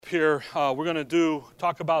here. We're going to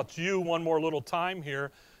talk about you one more little time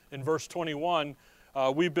here in verse 21.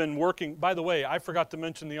 We've been working, by the way, I forgot to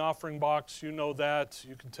mention the offering box. You know that.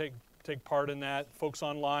 You can take part in that. Folks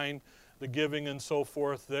online, the giving and so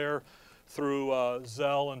forth there through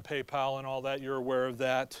Zelle and PayPal and all that. You're aware of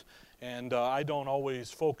that. And I don't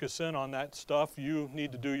always focus in on that stuff. You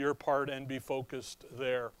need to do your part and be focused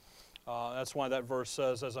there. That's why that verse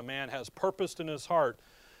says, as a man has purposed in his heart.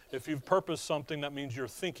 If you've purposed something, that means you're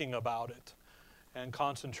thinking about it and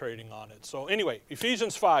concentrating on it. So anyway,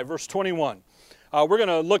 Ephesians 5, verse 21. We're going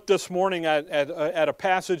to look this morning at a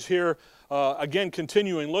passage here, again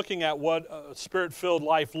continuing, looking at what a Spirit-filled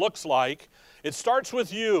life looks like. It starts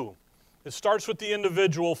with you. It starts with the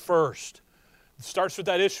individual first. It starts with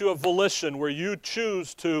that issue of volition, where you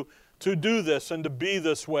choose to do this and to be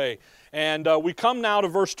this way. And we come now to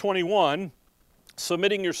verse 21,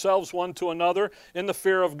 submitting yourselves one to another in the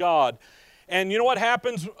fear of God. And you know what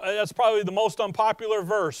happens? That's probably the most unpopular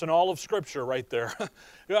verse in all of Scripture right there.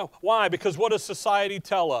 You know, why? Because what does society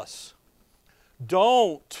tell us?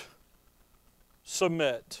 Don't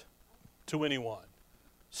submit to anyone.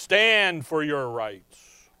 Stand for your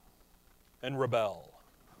rights and rebel.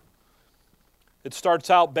 It starts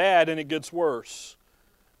out bad and it gets worse.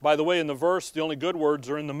 By the way, in the verse, the only good words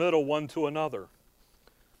are in the middle, one to another.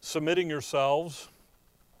 Submitting yourselves,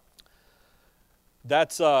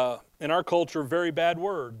 that's, in our culture, very bad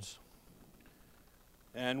words.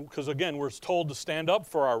 And because, again, we're told to stand up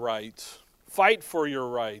for our rights, fight for your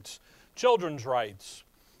rights, children's rights,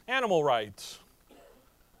 animal rights,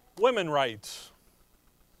 women rights,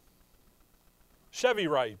 Chevy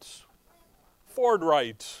rights, Ford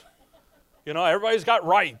rights. You know, everybody's got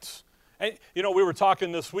rights. And, you know, we were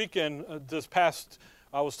talking this weekend, you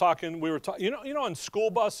know, in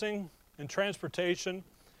school busing and transportation,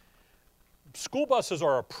 school buses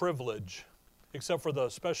are a privilege, except for the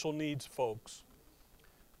special needs folks.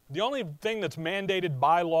 The only thing that's mandated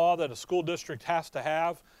by law that a school district has to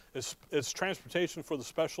have is transportation for the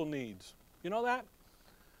special needs. You know that?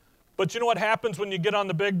 But you know what happens when you get on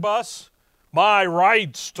the big bus? My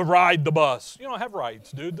rights to ride the bus. You don't have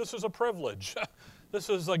rights, dude. This is a privilege. This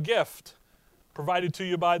is a gift provided to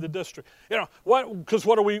you by the district. You know what? Because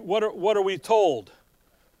what are we told?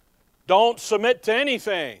 Don't submit to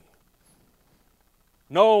anything.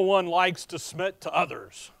 No one likes to submit to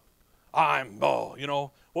others. You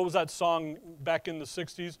know, what was that song back in the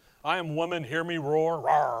 60s? I am woman, hear me roar,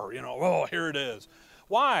 roar, you know, oh, here it is.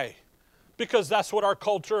 Why? Because that's what our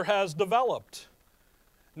culture has developed.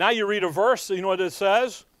 Now you read a verse, you know what it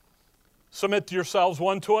says? Submit yourselves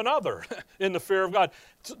one to another in the fear of God.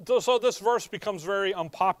 So this verse becomes very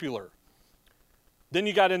unpopular. Then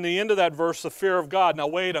you got in the end of that verse, the fear of God. Now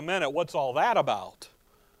wait a minute, what's all that about?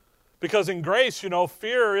 Because in grace, you know,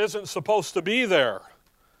 fear isn't supposed to be there.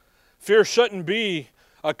 Fear shouldn't be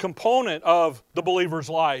a component of the believer's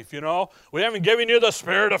life, you know. We haven't given you the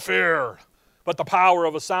spirit of fear, but the power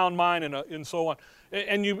of a sound mind and so on.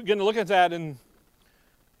 And you begin to look at that and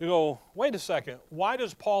you go, wait a second, why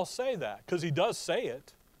does Paul say that? Because he does say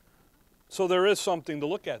it. So there is something to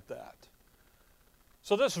look at that.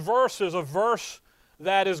 So this verse is a verse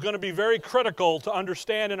that is going to be very critical to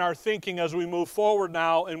understand in our thinking as we move forward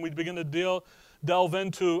now and we begin to delve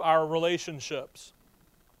into our relationships.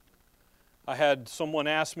 I had someone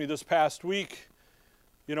ask me this past week,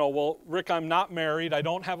 you know, well, Rick, I'm not married. I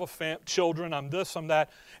don't have children. I'm this, I'm that.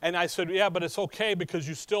 And I said, yeah, but it's okay because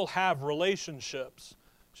you still have relationships.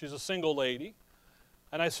 She's a single lady.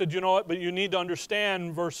 And I said, you know what, but you need to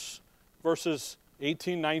understand verses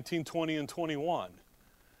 18, 19, 20, and 21.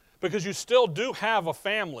 Because you still do have a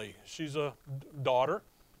family. She's a daughter,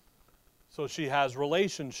 so she has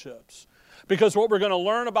relationships. Because what we're going to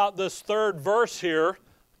learn about this third verse here,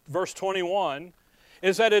 verse 21,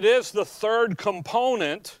 is that it is the third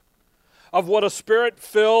component of what a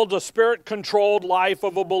Spirit-filled, a Spirit-controlled life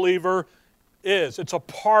of a believer is. It's a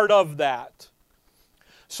part of that.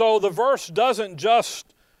 So the verse doesn't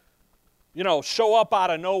just, you know, show up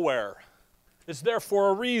out of nowhere. It's there for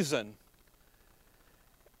a reason.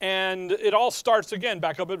 And it all starts again,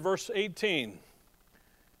 back up at verse 18.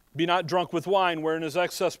 Be not drunk with wine wherein is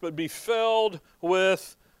excess, but be filled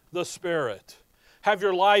with the Spirit. Have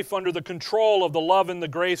your life under the control of the love and the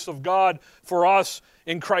grace of God for us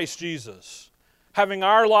in Christ Jesus. Having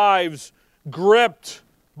our lives gripped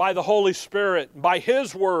by the Holy Spirit, by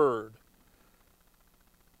His Word.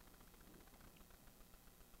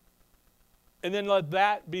 And then let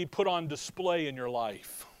that be put on display in your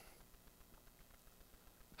life.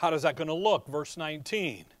 How is that going to look? Verse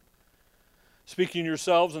 19. Speaking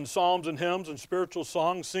yourselves in psalms and hymns and spiritual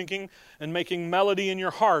songs, singing and making melody in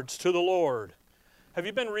your hearts to the Lord, Have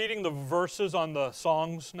you been reading the verses on the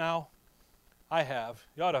songs now? I have.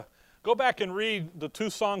 You ought to go back and read the 2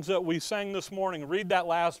 songs that we sang this morning. Read that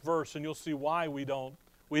last verse and you'll see why we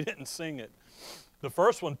didn't sing it. The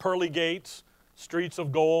first one, pearly gates, streets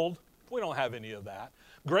of gold. We don't have any of that.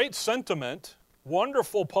 Great sentiment,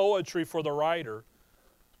 wonderful poetry for the writer.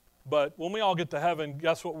 But when we all get to heaven,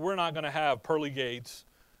 guess what? We're not going to have pearly gates,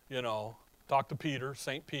 talk to Peter,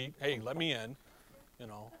 St. Pete, hey, let me in,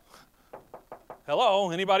 Hello,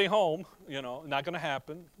 anybody home? Not going to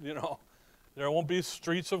happen, There won't be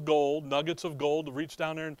streets of gold, nuggets of gold to reach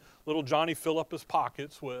down there and little Johnny fill up his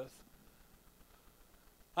pockets with.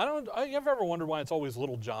 You ever wondered why it's always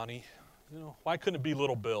little Johnny? Why couldn't it be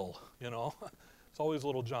little Bill, It's always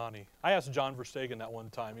little Johnny. I asked John Verstegen that one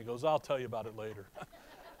time. He goes, I'll tell you about it later.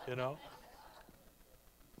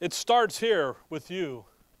 It starts here with you.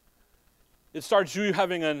 It starts you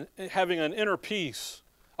having an inner peace,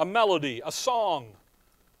 a melody, a song.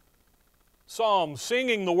 Psalm,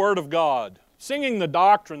 singing the Word of God, singing the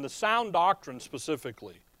doctrine, the sound doctrine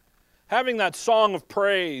specifically. Having that song of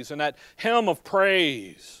praise and that hymn of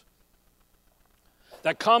praise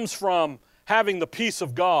that comes from having the peace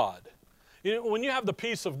of God. When you have the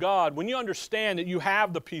peace of God, when you understand that you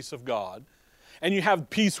have the peace of God and you have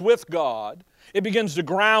peace with God, it begins to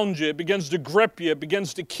ground you, it begins to grip you, it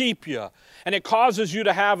begins to keep you. And it causes you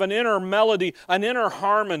to have an inner melody, an inner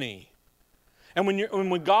harmony. And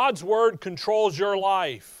when God's Word controls your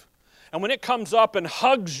life, and when it comes up and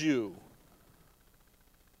hugs you,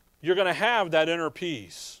 you're going to have that inner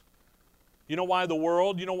peace. You know why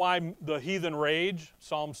the heathen rage,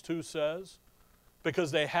 Psalms 2 says?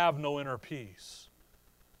 Because they have no inner peace.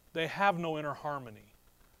 They have no inner harmony.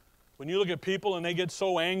 When you look at people and they get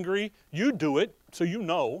so angry, you do it, so you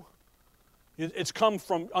know. It's come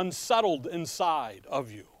from unsettled inside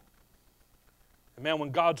of you. And man,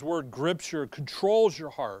 when God's Word grips you, controls your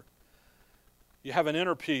heart, you have an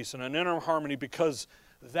inner peace and an inner harmony because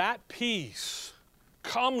that peace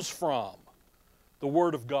comes from the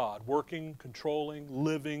Word of God, working, controlling,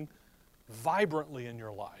 living vibrantly in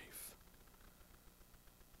your life.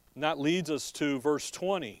 And that leads us to verse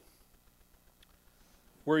 20,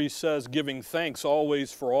 where he says, giving thanks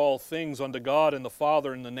always for all things unto God and the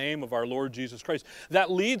Father in the name of our Lord Jesus Christ.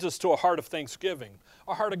 That leads us to a heart of thanksgiving,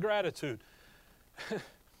 a heart of gratitude.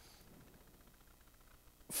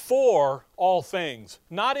 For all things,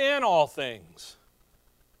 not in all things,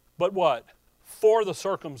 but what? For the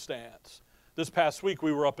circumstance. This past week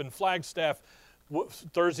we were up in Flagstaff.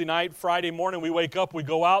 Thursday night, Friday morning, we wake up, we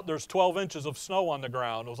go out, there's 12 inches of snow on the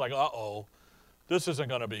ground. It was like, uh-oh, this isn't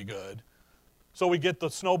going to be good. So we get the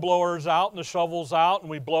snow blowers out and the shovels out, and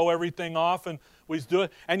we blow everything off, and we do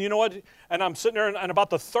it. And you know what? And I'm sitting there, and about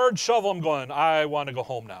the 3rd shovel, I'm going, I want to go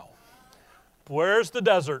home now. Where's the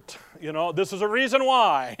desert? This is a reason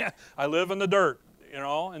why I live in the dirt,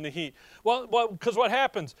 in the heat. Well, because what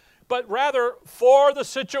happens? But rather, for the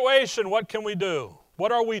situation, what can we do?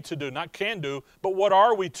 What are we to do? Not can do, but what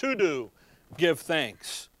are we to do? Give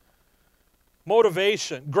thanks.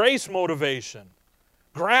 Motivation, grace motivation.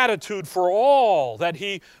 Gratitude for all that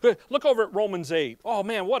he... Look over at Romans 8. Oh,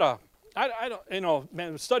 man,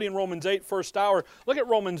 studying Romans 8 first hour. Look at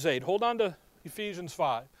Romans 8. Hold on to Ephesians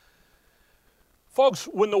 5. Folks,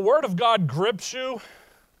 when the Word of God grips you,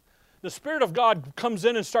 the Spirit of God comes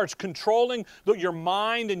in and starts controlling your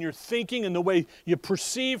mind and your thinking and the way you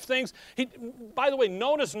perceive things. By the way,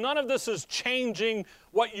 notice none of this is changing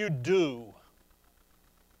what you do.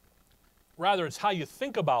 Rather, it's how you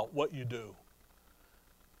think about what you do.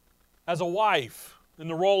 As a wife, in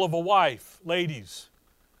the role of a wife, ladies,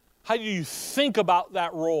 how do you think about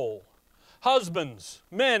that role? Husbands,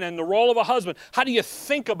 men, in the role of a husband, how do you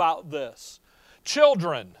think about this?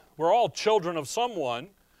 Children, we're all children of someone.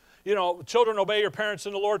 Children, obey your parents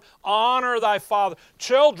in the Lord. Honor thy father.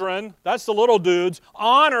 Children, that's the little dudes.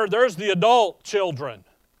 Honor, there's the adult children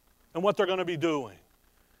and what they're going to be doing.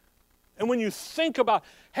 And when you think about,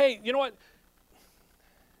 hey, you know what?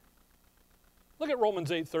 Look at Romans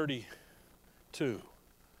 8:32.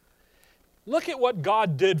 Look at what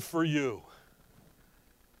God did for you.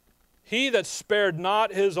 He that spared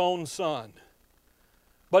not his own son,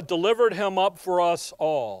 but delivered him up for us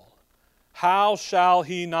all, how shall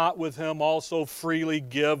he not with him also freely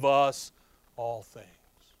give us all things?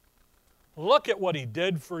 Look at what he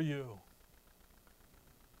did for you.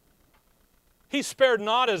 He spared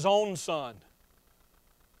not his own son.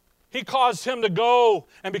 He caused him to go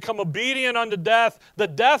and become obedient unto death, the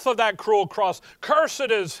death of that cruel cross. Cursed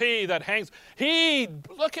is he that hangs.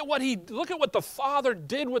 Look at what the Father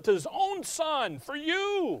did with his own son for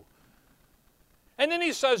you. And then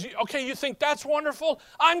he says, okay, you think that's wonderful?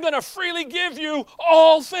 I'm going to freely give you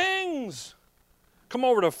all things. Come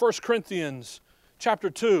over to 1 Corinthians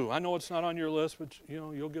chapter 2. I know it's not on your list, but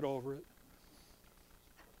you'll get over it.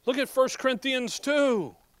 Look at 1 Corinthians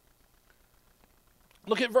 2.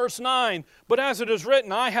 Look at verse 9. But as it is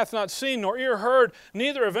written, eye hath not seen, nor ear heard,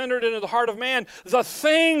 neither have entered into the heart of man the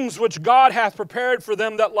things which God hath prepared for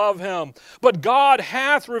them that love him. But God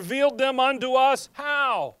hath revealed them unto us.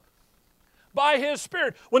 How? By His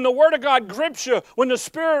Spirit. When the Word of God grips you, when the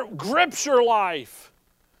Spirit grips your life,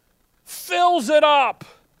 fills it up,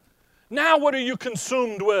 now what are you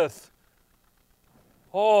consumed with?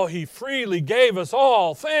 Oh, He freely gave us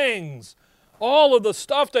all things. All of the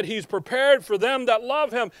stuff that He's prepared for them that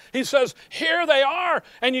love Him. He says, here they are,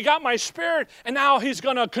 and you got my Spirit, and now He's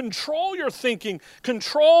going to control your thinking,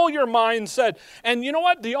 control your mindset. And you know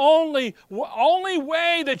what? The only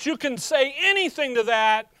way that you can say anything to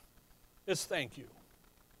that is thank you.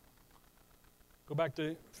 Go back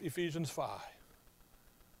to Ephesians 5.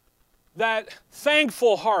 That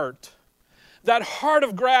thankful heart, that heart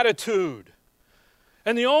of gratitude.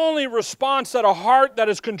 And the only response that a heart that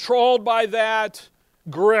is controlled by that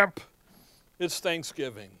grip is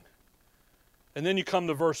thanksgiving. And then you come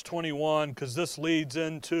to verse 21, because this leads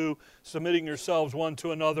into submitting yourselves one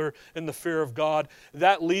to another in the fear of God.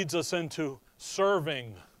 That leads us into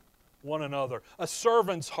serving one another, a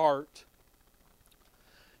servant's heart.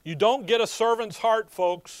 You don't get a servant's heart,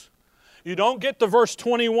 folks. You don't get to verse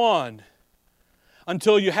 21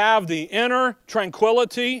 until you have the inner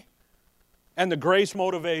tranquility and the grace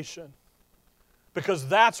motivation. Because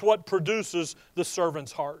that's what produces the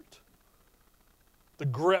servant's heart. The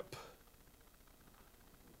grip.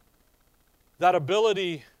 That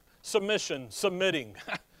ability, submitting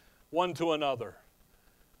one to another.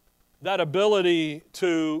 That ability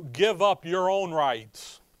to give up your own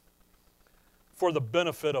rights for the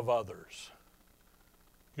benefit of others.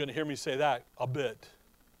 You're going to hear me say that a bit.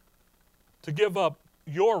 To give up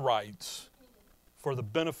your rights for the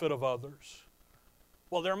benefit of others.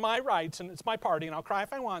 Well, they're my rights and it's my party and I'll cry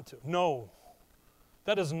if I want to. No,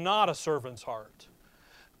 that is not a servant's heart.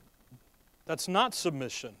 That's not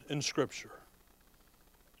submission in Scripture.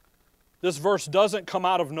 This verse doesn't come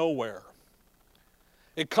out of nowhere.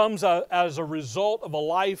 It comes as a result of a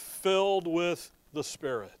life filled with the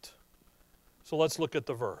Spirit. So let's look at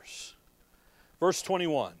the verse. Verse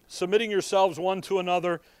 21, submitting yourselves one to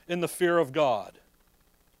another in the fear of God.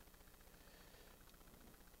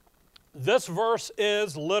 This verse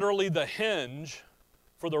is literally the hinge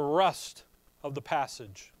for the rest of the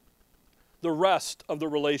passage, the rest of the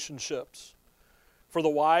relationships. For the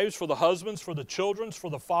wives, for the husbands, for the children, for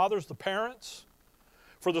the fathers, the parents,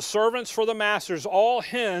 for the servants, for the masters, all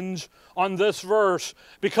hinge on this verse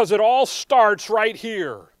because it all starts right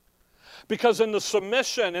here. Because in the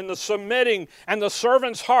submission, in the submitting, and the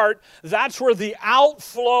servant's heart, that's where the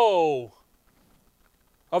outflow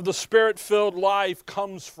of the Spirit-filled life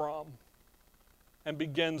comes from and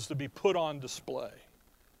begins to be put on display.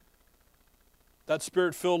 That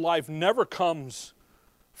Spirit-filled life never comes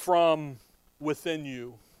from within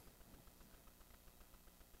you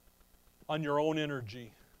on your own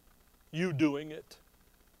energy, you doing it.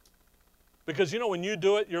 Because when you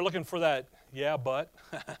do it, you're looking for that, yeah, but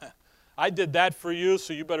I did that for you,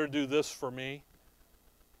 so you better do this for me.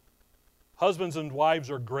 Husbands and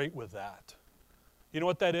wives are great with that. You know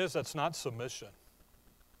what that is? That's not submission.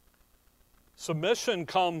 Submission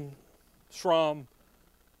comes from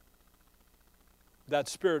that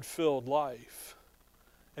Spirit-filled life.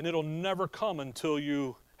 And it'll never come until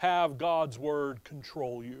you have God's Word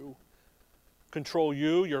control you. Control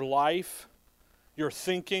you, your life, your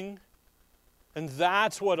thinking. And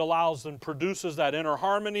that's what allows and produces that inner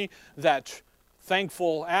harmony, that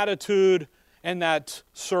thankful attitude, and that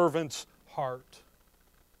servant's heart.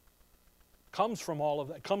 Comes from all of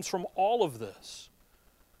that. Comes from all of this.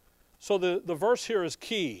 So the verse here is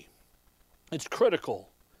key. It's critical.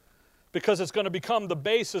 Because it's going to become the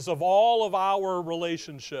basis of all of our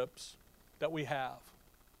relationships that we have.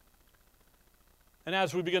 And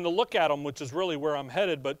as we begin to look at them, which is really where I'm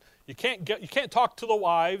headed, but you can't talk to the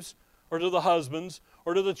wives or to the husbands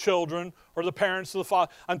or to the children or the parents, to the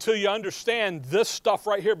father, until you understand this stuff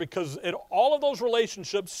right here, because all of those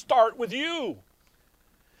relationships start with you.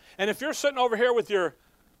 And if you're sitting over here with your,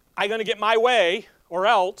 I'm going to get my way or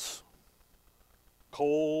else,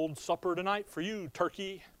 cold supper tonight for you,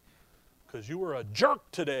 turkey, because you were a jerk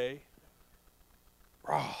today.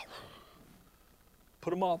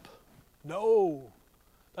 Put them up. No.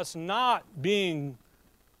 That's not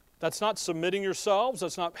submitting yourselves.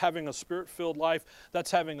 That's not having a Spirit-filled life.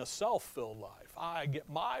 That's having a self-filled life. I get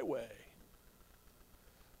my way.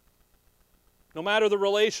 no matter the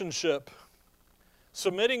relationship,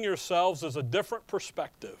 submitting yourselves is a different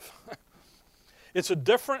perspective. It's a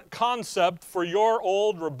different concept for your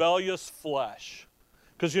old rebellious flesh.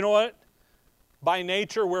 Because you know what? By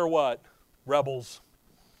nature, we're what? Rebels.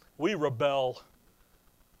 We rebel.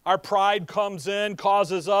 Our pride comes in,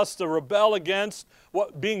 causes us to rebel against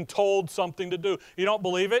being told something to do. You don't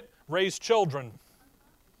believe it? Raise children.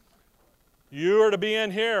 You are to be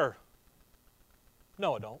in here.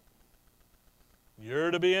 No, I don't.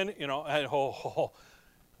 You're to be in,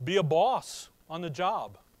 be a boss on the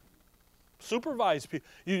job. Supervise people.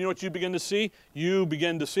 You know what you begin to see? You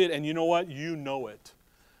begin to see it, and you know what? You know it.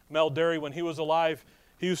 Mel Derry, when he was alive,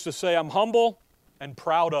 he used to say, I'm humble and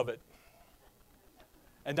proud of it.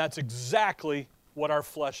 And that's exactly what our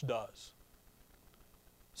flesh does.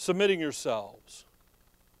 Submitting yourselves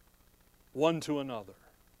one to another.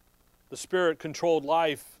 The Spirit-controlled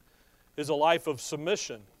life is a life of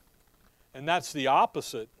submission. And that's the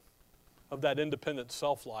opposite of that independent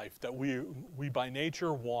self-life that we by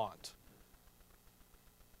nature want.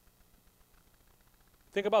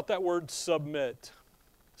 Think about that word submit.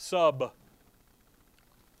 Sub.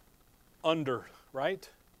 Under, right?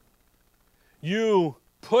 You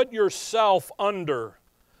put yourself under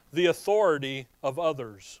the authority of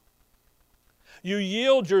others. You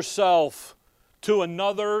yield yourself to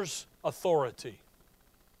another's authority.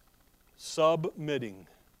 Submitting.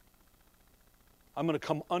 I'm going to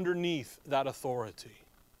come underneath that authority.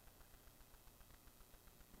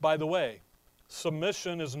 By the way,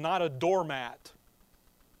 submission is not a doormat.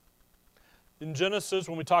 In Genesis,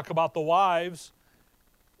 when we talk about the wives,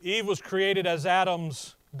 Eve was created as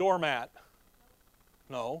Adam's doormat.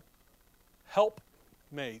 No,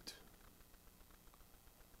 helpmate.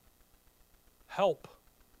 Help.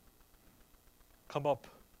 Come up.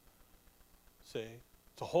 See,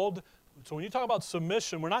 so when you talk about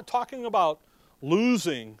submission, we're not talking about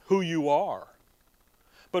losing who you are,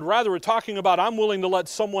 but rather we're talking about I'm willing to let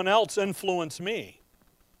someone else influence me.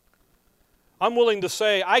 I'm willing to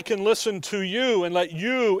say, I can listen to you and let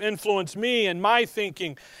you influence me and my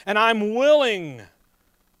thinking. And I'm willing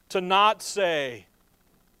to not say,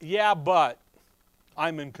 yeah, but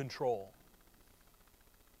I'm in control.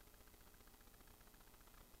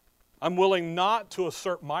 I'm willing not to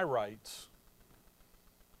assert my rights,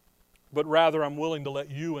 but rather I'm willing to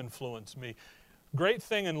let you influence me. Great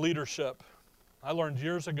thing in leadership, I learned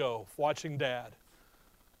years ago watching Dad.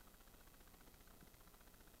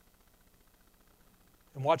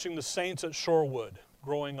 And watching the saints at Shorewood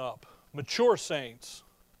growing up, mature saints.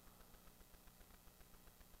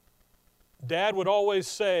 Dad would always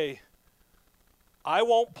say, I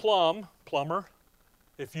won't plumber,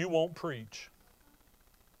 if you won't preach.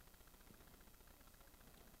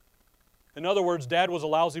 In other words, Dad was a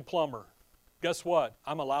lousy plumber. Guess what?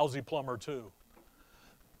 I'm a lousy plumber too.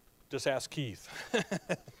 Just ask Keith.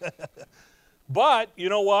 But you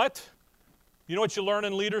know what? You know what you learn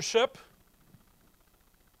in leadership?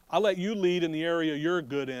 I let you lead in the area you're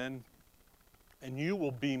good in, and you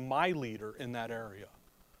will be my leader in that area.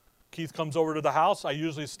 Keith comes over to the house. I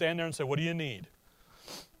usually stand there and say, what do you need?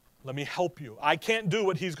 Let me help you. I can't do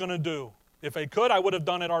what he's going to do. If I could, I would have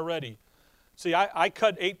done it already. See, I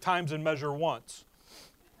cut 8 times and measure once.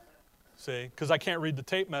 See, because I can't read the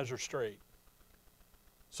tape measure straight.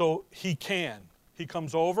 So he can. He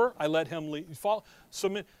comes over. I let him lead.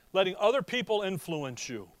 Submit, letting other people influence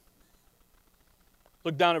you.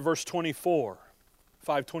 Look down at verse 24,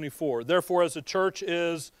 5:24. Therefore, as the church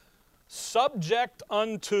is subject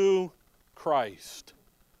unto Christ,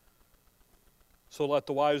 so let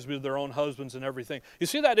the wives be to their own husbands and everything. You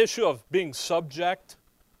see that issue of being subject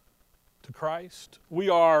to Christ? We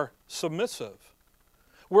are submissive.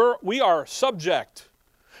 We are subject.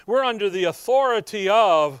 We're under the authority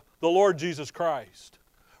of the Lord Jesus Christ.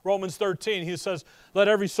 Romans 13, he says, let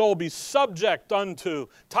every soul be subject unto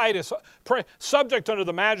Titus, subject unto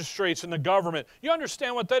the magistrates and the government. You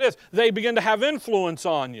understand what that is? They begin to have influence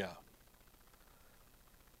on you.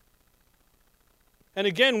 And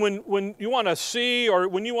again, when you want to see or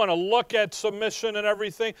when you want to look at submission and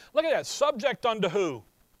everything, look at that. Subject unto who?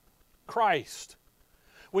 Christ.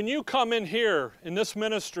 When you come in here in this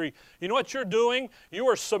ministry, you know what you're doing? You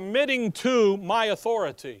are submitting to my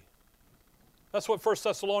authority. That's what 1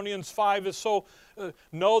 Thessalonians 5 is so,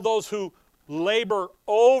 know those who labor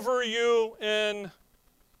over you in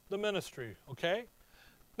the ministry, okay?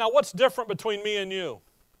 Now, what's different between me and you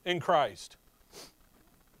in Christ?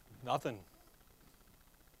 Nothing.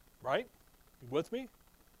 Right? You with me?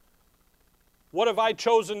 What have I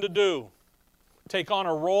chosen to do? Take on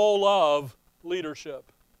a role of leadership.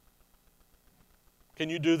 Can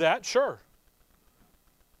you do that? Sure.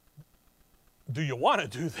 do you want to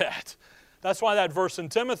do that? That's why that verse in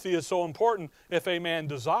Timothy is so important. If a man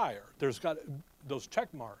desire, there's got those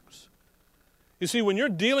check marks. You see, when you're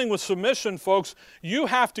dealing with submission, folks, you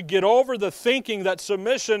have to get over the thinking that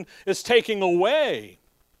submission is taking away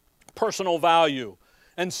personal value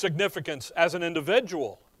and significance as an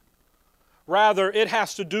individual. Rather, it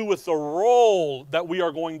has to do with the role that we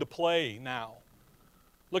are going to play now.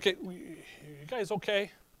 Look at, you guys okay?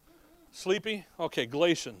 Sleepy? Okay,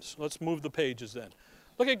 Galatians. Let's move the pages then.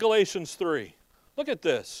 Look at Galatians 3. Look at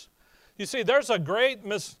this. You see, there's a great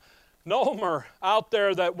misnomer out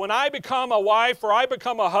there that when I become a wife or I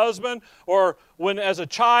become a husband or when as a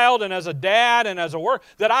child and as a dad and as a work,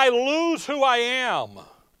 that I lose who I am.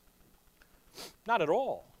 Not at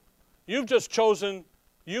all. You've just chosen,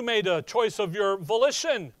 you made a choice of your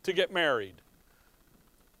volition to get married.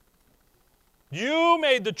 You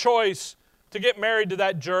made the choice to get married to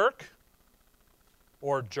that jerk.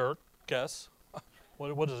 Or jerk, guess.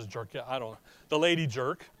 What is a jerk? Yeah, I don't know. The lady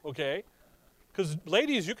jerk, okay? Because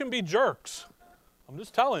ladies, you can be jerks. I'm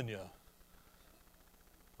just telling you.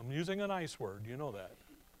 I'm using a nice word, you know that.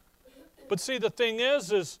 But see, the thing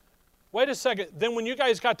is, wait a second, then when you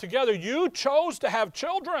guys got together, you chose to have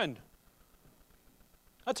children.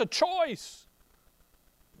 That's a choice.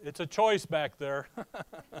 It's a choice back there.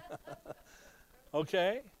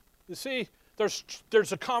 Okay? You see,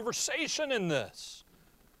 there's a conversation in this.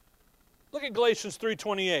 Look at Galatians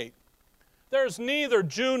 3:28. There is neither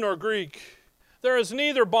Jew nor Greek. There is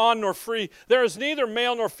neither bond nor free. There is neither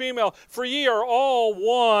male nor female. For ye are all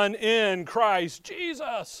one in Christ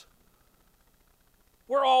Jesus.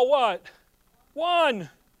 We're all what? One.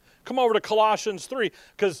 Come over to Colossians 3,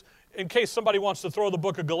 because in case somebody wants to throw the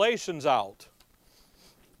book of Galatians out.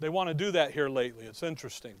 They want to do that here lately. It's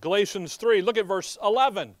interesting. Galatians 3, look at verse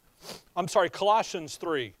 11. I'm sorry, Colossians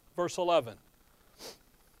 3, verse 11.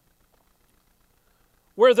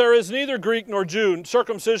 Where there is neither Greek nor Jew,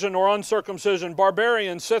 circumcision nor uncircumcision,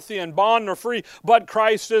 barbarian, Scythian, bond nor free, but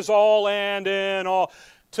Christ is all and in all.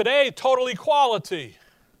 Today, total equality.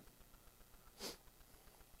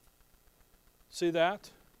 See that?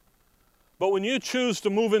 But when you choose to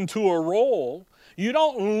move into a role, you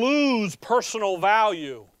don't lose personal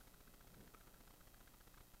value,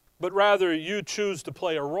 but rather you choose to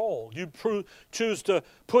play a role. You choose to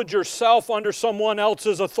put yourself under someone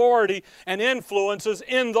else's authority and influences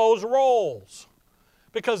in those roles.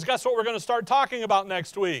 Because guess what we're going to start talking about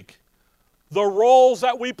next week? The roles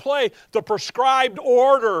that we play, the prescribed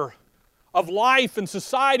order of life and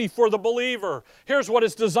society for the believer. Here's what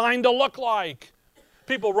it's designed to look like.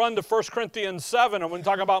 People run to 1 Corinthians 7 and when we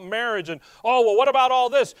talk about marriage and, oh, well, what about all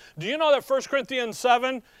this? Do you know that 1 Corinthians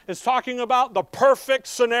 7 is talking about the perfect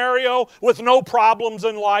scenario with no problems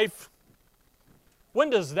in life? When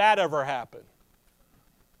does that ever happen?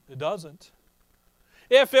 It doesn't.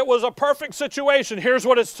 If it was a perfect situation, here's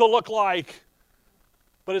what it's to look like.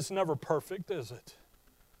 But it's never perfect, is it?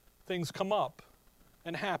 Things come up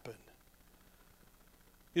and happen.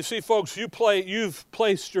 You see, folks, you've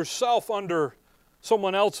placed yourself under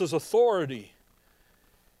someone else's authority.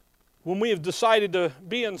 When we have decided to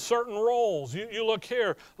be in certain roles, you look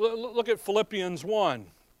here, look at Philippians 1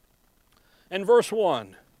 and verse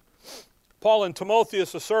 1. Paul and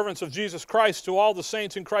Timotheus, the servants of Jesus Christ, to all the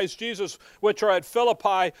saints in Christ Jesus, which are at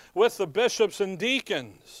Philippi with the bishops and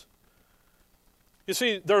deacons. You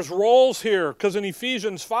see, there's roles here, because in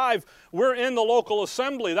Ephesians 5, we're in the local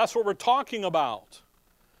assembly. That's what we're talking about.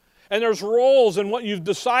 And there's roles, and what you've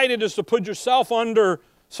decided is to put yourself under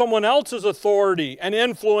someone else's authority and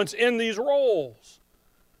influence in these roles.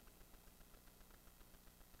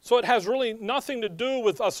 So it has really nothing to do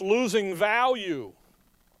with us losing value,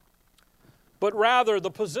 but rather the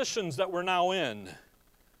positions that we're now in.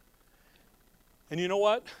 And you know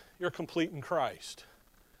what? You're complete in Christ.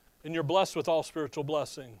 And you're blessed with all spiritual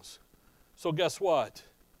blessings. So guess what?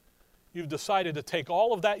 You've decided to take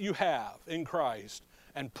all of that you have in Christ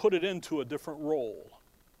and put it into a different role.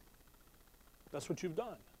 That's what you've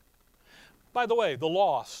done. By the way, the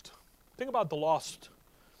lost. Think about the lost.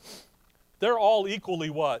 They're all equally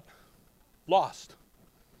what? Lost.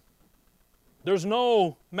 There's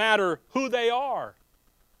no matter who they are.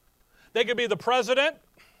 They could be the president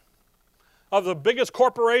of the biggest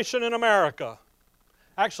corporation in America,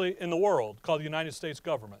 actually in the world, called the United States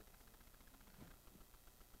government.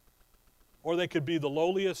 Or they could be the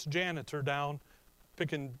lowliest janitor down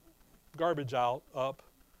picking garbage up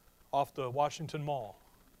off the Washington Mall.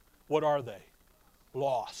 What are they?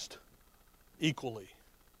 Lost. Equally.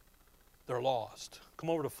 They're lost. Come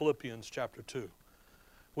over to Philippians chapter 2.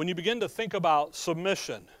 When you begin to think about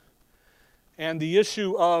submission and the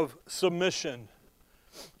issue of submission,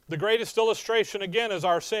 The greatest illustration, again, is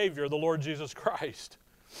our Savior, the Lord Jesus Christ.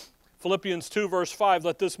 Philippians 2, verse 5,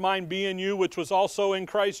 let this mind be in you, which was also in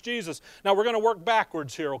Christ Jesus. Now, we're going to work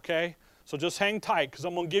backwards here, okay? So just hang tight, because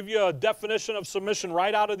I'm going to give you a definition of submission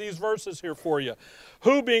right out of these verses here for you.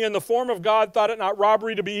 Who, being in the form of God, thought it not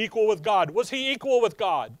robbery to be equal with God. Was he equal with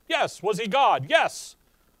God? Yes. Was he God? Yes.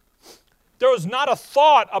 There was not a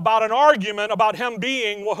thought about an argument about him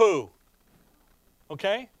being who?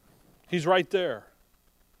 Okay? He's right there.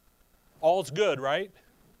 All's good, right?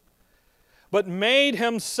 But made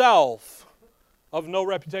himself of no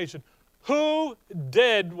reputation. Who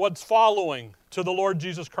did what's following to the Lord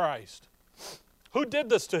Jesus Christ? Who did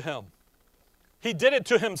this to him? He did it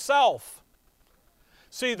to himself.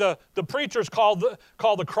 See, the preachers call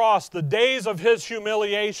the cross the days of his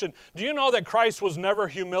humiliation. Do you know that Christ was never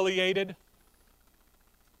humiliated?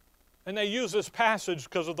 And they use this passage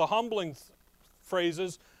because of the humbling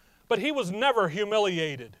phrases, but he was never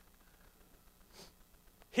humiliated.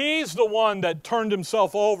 He's the one that turned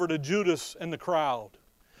himself over to Judas and the crowd.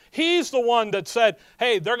 He's the one that said,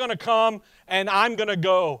 hey, they're going to come and I'm going to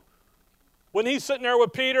go. When he's sitting there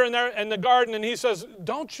with Peter in the garden and he says,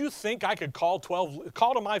 don't you think I could call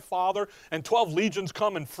to my Father and 12 legions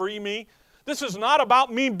come and free me? This is not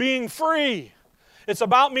about me being free. It's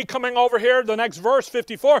about me coming over here, the next verse,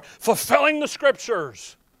 54, fulfilling the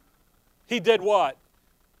Scriptures. He did what?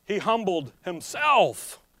 He humbled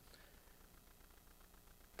himself.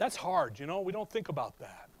 That's hard, you know. We don't think about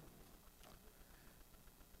that.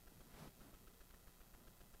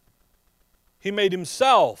 He made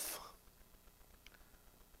himself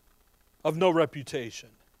of no reputation.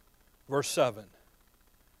 Verse 7.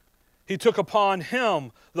 He took upon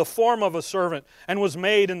him the form of a servant and was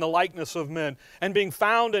made in the likeness of men. And being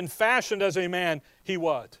found and fashioned as a man, he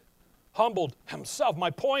what? Humbled himself. My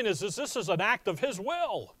point is this is an act of his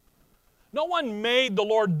will. No one made the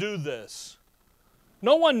Lord do this.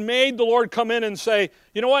 No one made the Lord come in and say,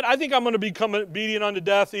 you know what, I think I'm going to become obedient unto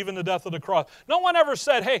death, even the death of the cross. No one ever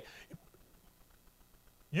said, hey,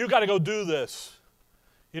 you got to go do this.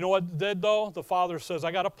 You know what it did though? The Father says,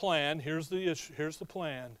 I got a plan. Here's the issue. Here's the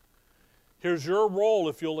plan. Here's your role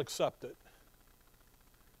if you'll accept it.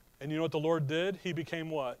 And you know what the Lord did? He became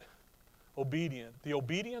what? Obedient. The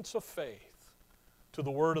obedience of faith to the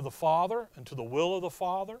word of the Father and to the will of the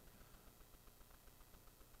Father.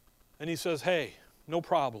 And he says, hey, no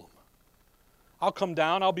problem. I'll come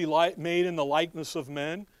down. I'll be made in the likeness of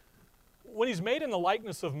men. When he's made in the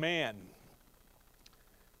likeness of man,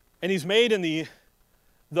 and he's made in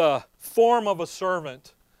the form of a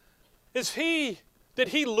servant, did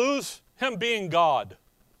he lose him being God?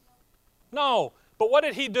 No. But what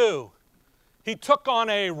did he do? He took on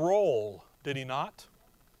a role, did he not?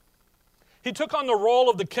 He took on the role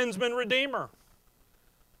of the kinsman redeemer.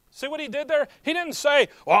 See what he did there? He didn't say,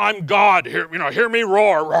 well, I'm God, hear me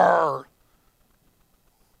roar, roar.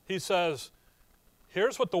 He says,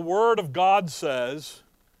 here's what the Word of God says.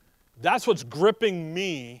 That's what's gripping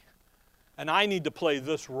me, and I need to play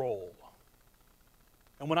this role.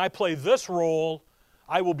 And when I play this role,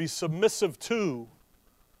 I will be submissive to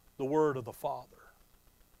the Word of the Father.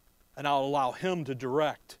 And I'll allow Him to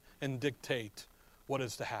direct and dictate what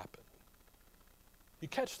is to happen. You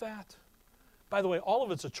catch that? By the way, all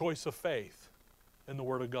of it's a choice of faith in the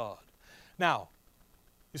Word of God. Now,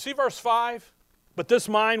 you see verse 5? But this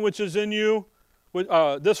mind which is in you,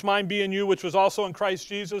 this mind be in you, which was also in Christ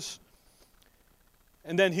Jesus.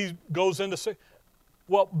 And then he goes into,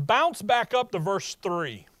 well, bounce back up to verse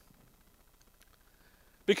 3.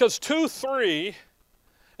 Because 2:3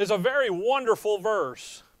 is a very wonderful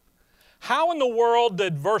verse. How in the world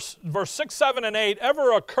did verse 6, 7, and 8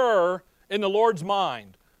 ever occur in the Lord's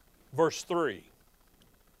mind? Verse 3.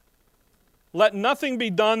 Let nothing be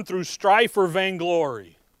done through strife or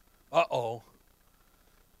vainglory. Uh-oh.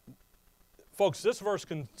 Folks, this verse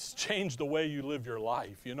can change the way you live your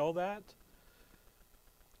life. You know that?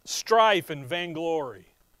 Strife and vainglory.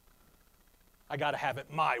 I got to have it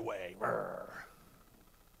my way. Brr.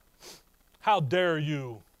 How dare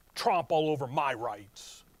you tromp all over my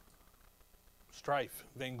rights? Strife,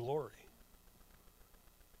 vainglory.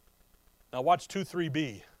 Now watch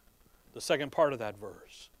 2:3b, the second part of that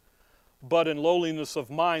verse. But in lowliness of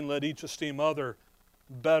mind let each esteem other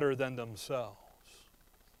better than themselves.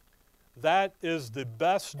 That is the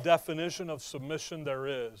best definition of submission there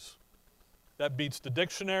is. That beats the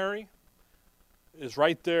dictionary, is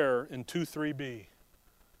right there in 2:3b.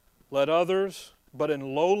 Let others, but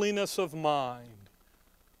in lowliness of mind.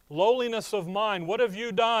 Lowliness of mind, what have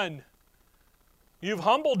you done? You've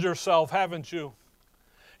humbled yourself, haven't you?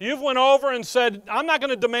 You've went over and said, I'm not going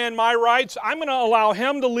to demand my rights. I'm going to allow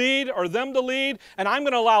him to lead or them to lead, and I'm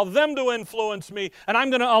going to allow them to influence me, and I'm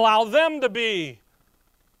going to allow them to be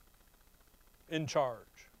in charge.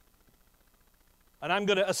 And I'm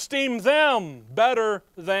going to esteem them better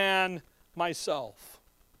than myself.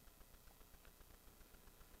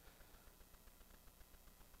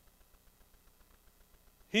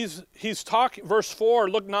 He's talking, verse 4,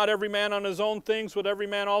 look not every man on his own things, but every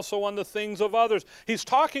man also on the things of others. He's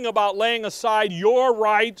talking about laying aside your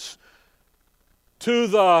rights to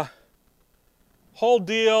the whole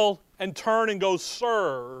deal and turn and go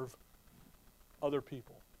serve other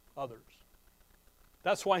people, others.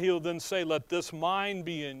 That's why he'll then say, let this mind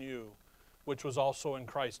be in you, which was also in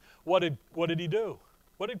Christ. What did he do?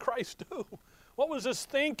 What did Christ do? What was his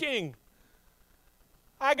thinking?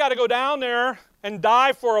 I got to go down there and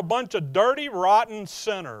die for a bunch of dirty, rotten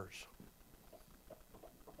sinners.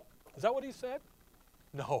 Is that what he said?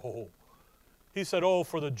 No. He said, oh,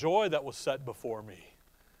 for the joy that was set before me.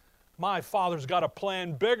 My Father's got a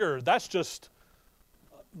plan bigger. That's just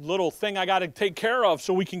a little thing I got to take care of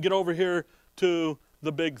so we can get over here to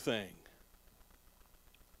the big thing.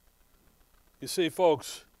 You see,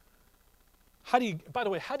 folks, how do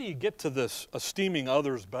you get to this esteeming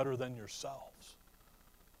others better than yourselves?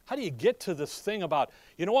 How do you get to this thing about,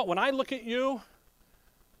 you know what, when I look at you,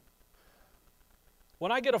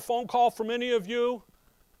 when I get a phone call from any of you,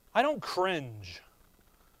 I don't cringe.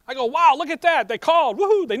 I go, wow, look at that. They called.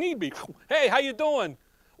 Woohoo, they need me. Hey, how you doing?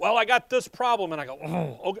 Well, I got this problem. And I go,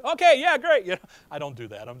 oh, okay, yeah, great. Yeah, I don't do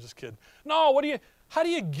that. I'm just kidding. No, how do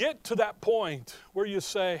you get to that point where you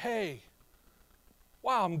say, hey,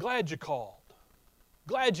 wow, I'm glad you called.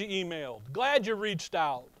 Glad you emailed. Glad you reached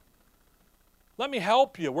out. Let me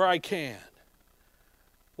help you where I can.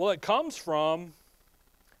 Well, it comes from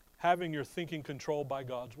having your thinking controlled by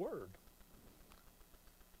God's Word.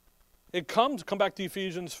 Come back to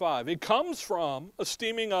Ephesians 5. It comes from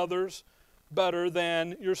esteeming others better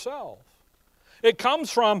than yourself. It comes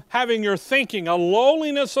from having your thinking, a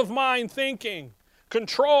lowliness of mind thinking,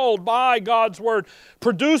 controlled by God's Word,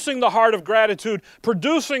 producing the heart of gratitude,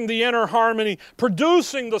 producing the inner harmony,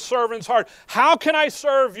 producing the servant's heart. How can I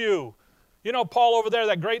serve you? You know, Paul over there,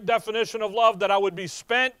 that great definition of love, that I would be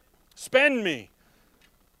spend me.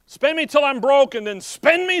 Spend me till I'm broke, and then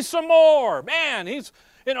spend me some more. Man,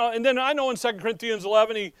 and then I know in 2 Corinthians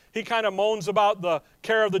 11, he kind of moans about the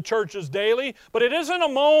care of the churches daily, but it isn't a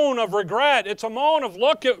moan of regret. It's a moan of,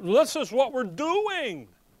 this is what we're doing.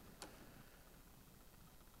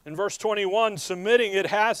 In verse 21, submitting,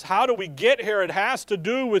 how do we get here? It has to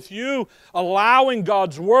do with you allowing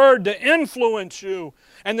God's Word to influence you,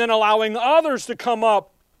 and then allowing others to come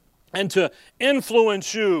up and to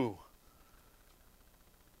influence you.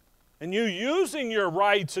 And you using your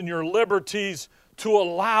rights and your liberties to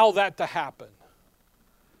allow that to happen.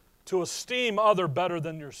 To esteem other better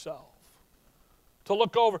than yourself. To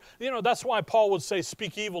look over. You know, that's why Paul would say,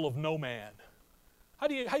 speak evil of no man. How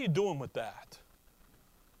you doing with that?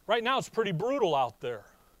 Right now it's pretty brutal out there.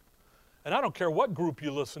 And I don't care what group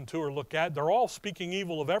you listen to or look at, they're all speaking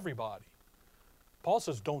evil of everybody. Paul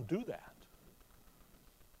says, don't do that.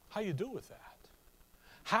 How you do with that?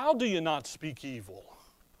 How do you not speak evil?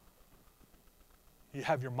 You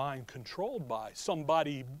have your mind controlled by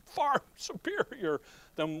somebody far superior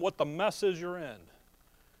than what the mess is you're in.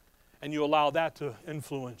 And you allow that to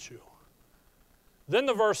influence you. Then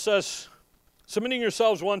the verse says, submitting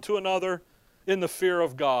yourselves one to another in the fear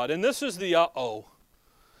of God. And this is the uh-oh.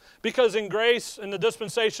 Because in grace, in the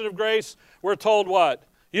dispensation of grace, we're told what?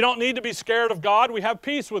 You don't need to be scared of God. We have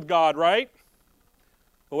peace with God, right?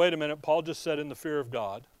 But wait a minute. Paul just said in the fear of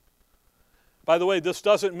God. By the way, this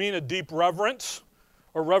doesn't mean a deep reverence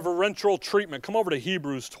or reverential treatment. Come over to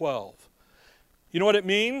Hebrews 12. You know what it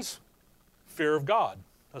means? Fear of God.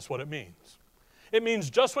 That's what it means. It means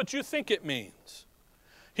just what you think it means.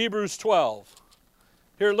 Hebrews 12.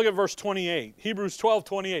 Here, look at verse 28. Hebrews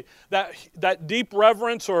 12:28. That deep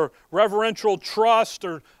reverence or reverential trust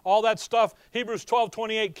or all that stuff, Hebrews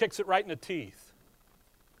 12:28 kicks it right in the teeth.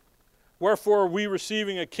 Wherefore, we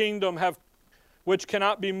receiving a kingdom which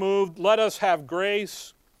cannot be moved, let us have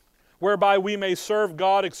grace, whereby we may serve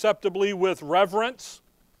God acceptably with reverence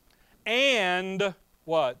and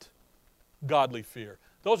what? Godly fear.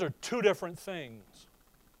 Those are two different things.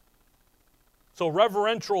 So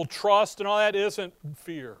reverential trust and all that isn't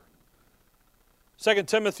fear. 2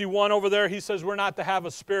 Timothy 1 over there, he says we're not to have a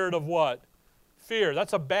spirit of what? Fear.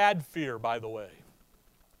 That's a bad fear, by the way.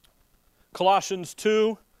 Colossians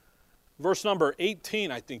 2, verse number 18,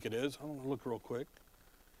 I think it is. I'm going to look real quick.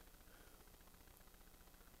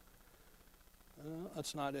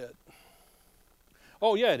 That's not it.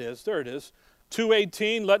 Oh, yeah, it is. There it is.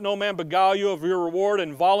 2:18, let no man beguile you of your reward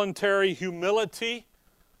in voluntary humility.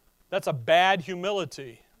 That's a bad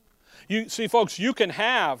humility. You see, folks, you can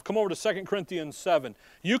have, come over to 2 Corinthians 7.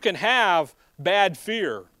 You can have bad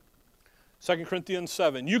fear. 2 Corinthians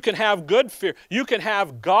 7. You can have good fear. You can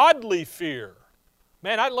have godly fear.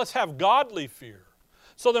 Man, let's have godly fear.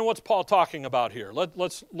 So then what's Paul talking about here?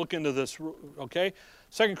 Let's look into this, okay?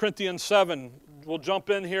 2 Corinthians 7, we'll jump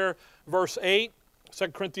in here, verse 8. 2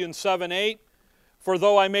 Corinthians 7:8. For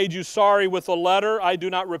though I made you sorry with a letter, I do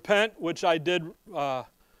not repent, which I did, though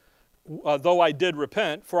I did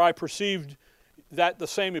repent, for I perceived that the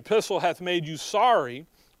same epistle hath made you sorry,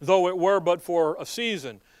 though it were but for a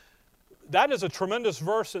season. That is a tremendous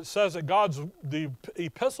verse that says that the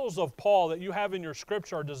epistles of Paul that you have in your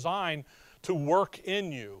scripture are designed to work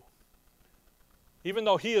in you. Even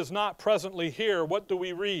though he is not presently here, what do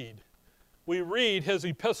we read? We read his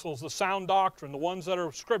epistles, the sound doctrine, the ones that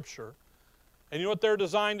are scripture. And you know what they're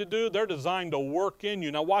designed to do? They're designed to work in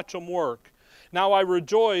you. Now watch them work. Now I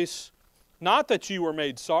rejoice, not that ye were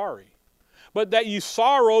made sorry, but that ye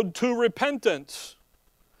sorrowed to repentance.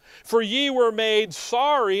 For ye were made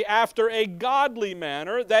sorry after a godly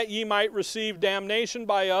manner, that ye might receive damnation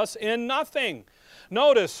by us in nothing.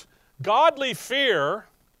 Notice, godly fear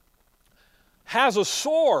has a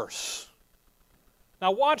source.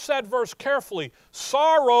 Now watch that verse carefully.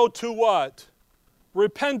 Sorrow to what?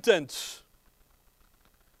 Repentance.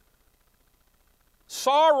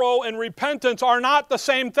 Sorrow and repentance are not the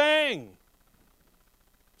same thing.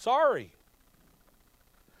 Sorry.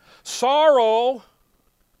 Sorrow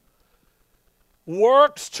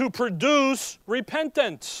works to produce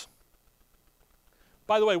repentance.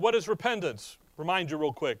 By the way, what is repentance? Remind you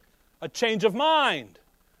real quick. A change of mind,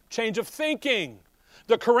 change of thinking.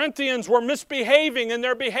 The Corinthians were misbehaving in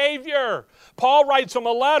their behavior. Paul writes them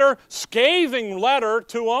a letter, scathing letter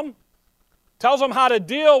to them. Tells them how to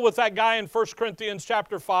deal with that guy in 1 Corinthians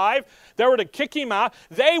chapter 5. They were to kick him out.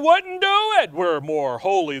 They wouldn't do it. We're more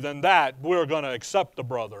holy than that. We're going to accept the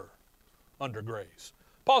brother under grace.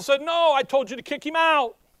 Paul said, no, I told you to kick him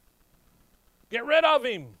out. Get rid of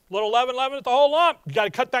him. Little leaven, leaven at the whole lump. You got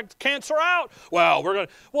to cut that cancer out. Well,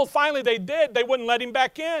 finally they did. They wouldn't let him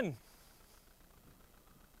back in.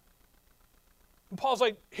 And Paul's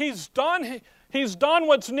like, he's done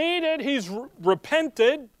what's needed. He's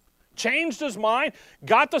repented, changed his mind,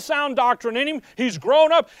 got the sound doctrine in him. He's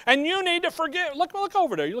grown up, and you need to forgive. Look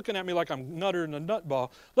over there. You're looking at me like I'm nutter in a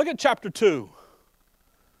nutball. Look at chapter 2.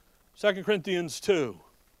 2 Corinthians 2.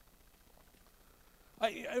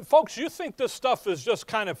 Folks, you think this stuff is just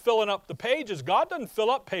kind of filling up the pages. God doesn't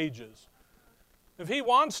fill up pages. If he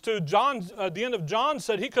wants to, John, at the end of John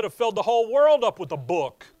said he could have filled the whole world up with a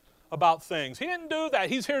book about things. He didn't do that.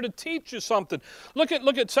 He's here to teach you something. Look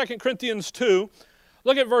at 2 Corinthians 2.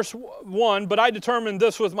 Look at verse 1. But I determined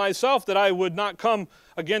this with myself, that I would not come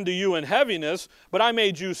again to you in heaviness, but I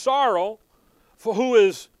made you sorrow. For who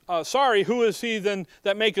is he then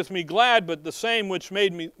that maketh me glad, but the same which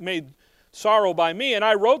made sorrow by me? And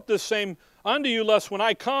I wrote this same unto you, lest when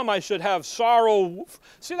I come I should have sorrow.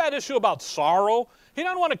 See that issue about sorrow? He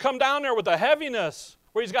doesn't want to come down there with a heaviness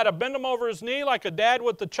where he's got to bend him over his knee like a dad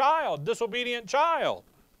with the child, disobedient child.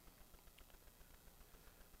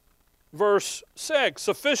 Verse 6,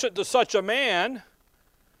 sufficient to such a man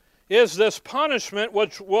is this punishment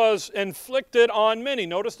which was inflicted on many.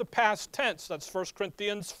 Notice the past tense, that's 1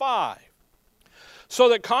 Corinthians 5. So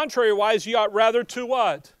that contrariwise ye ought rather to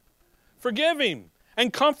what? Forgive him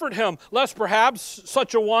and comfort him, lest perhaps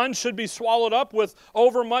such a one should be swallowed up with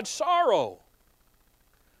overmuch sorrow.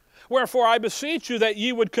 Wherefore I beseech you that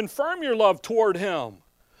ye would confirm your love toward him.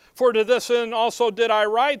 For to this end also did I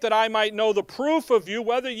write, that I might know the proof of you,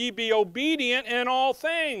 whether ye be obedient in all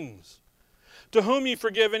things. To whom ye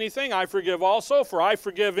forgive anything, I forgive also. For I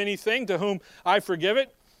forgive anything to whom I forgive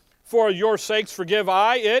it. For your sakes forgive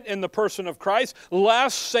I it in the person of Christ,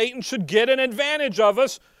 lest Satan should get an advantage of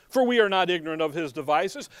us, for we are not ignorant of his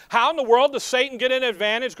devices. How in the world does Satan get an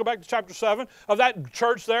advantage, go back to chapter 7, of that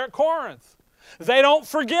church there at Corinth? They don't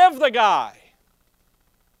forgive the guy.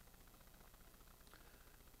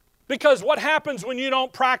 Because what happens when you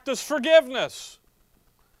don't practice forgiveness?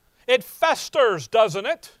 It festers, doesn't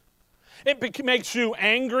it? It makes you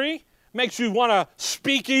angry, makes you want to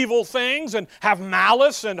speak evil things and have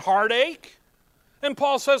malice and heartache. And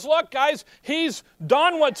Paul says, look, guys, he's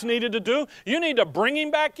done what's needed to do. You need to bring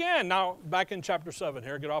him back in. Now, back in chapter 7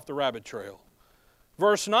 here, get off the rabbit trail.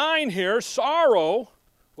 Verse 9 here, sorrow,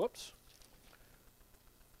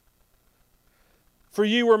 for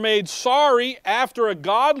ye were made sorry after a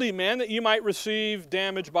godly man, that ye might receive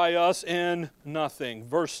damage by us in nothing.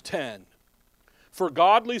 Verse 10. For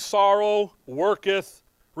godly sorrow worketh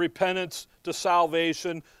repentance to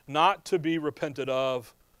salvation, not to be repented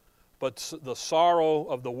of, but the sorrow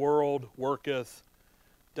of the world worketh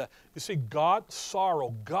death. You see,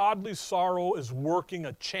 godly sorrow is working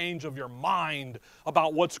a change of your mind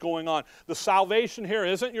about what's going on. The salvation here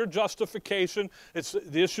isn't your justification. It's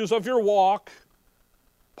the issues of your walk.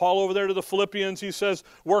 Paul over there to the Philippians, he says,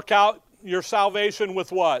 work out your salvation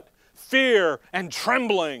with what? Fear and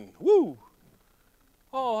trembling. Woo!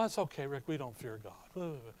 Oh, that's okay, Rick. We don't fear God.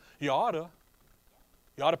 You ought to.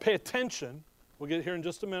 You ought to pay attention. We'll get here in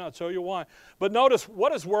just a minute. I'll show you why. But notice,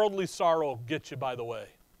 what does worldly sorrow get you, by the way?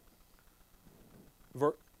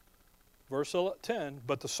 Verse 10,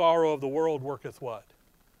 but the sorrow of the world worketh what?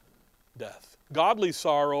 Death. Godly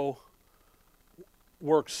sorrow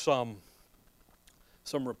works some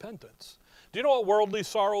repentance. Do you know what worldly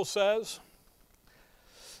sorrow says?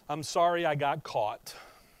 I'm sorry I got caught.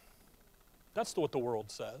 That's what the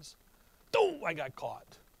world says. Oh, I got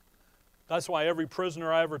caught. That's why every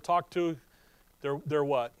prisoner I ever talked to, they're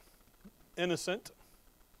what? Innocent.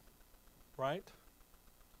 Right?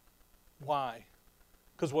 Why?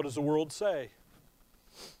 Because what does the world say?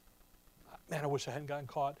 Man, I wish I hadn't gotten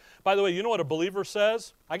caught. By the way, you know what a believer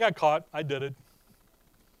says? I got caught. I did it.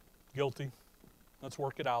 Guilty. Let's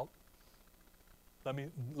work it out.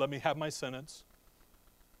 Let me have my sentence.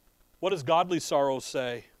 What does godly sorrow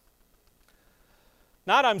say?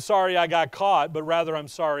 Not I'm sorry I got caught, but rather I'm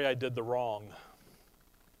sorry I did the wrong.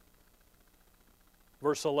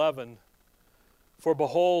 Verse 11, for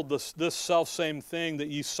behold, this selfsame thing that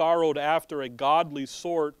ye sorrowed after a godly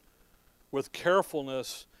sort with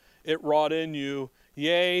carefulness, it wrought in you,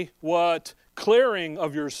 yea, what? Clearing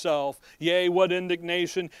of yourself, yea, what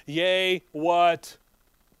indignation, yea, what?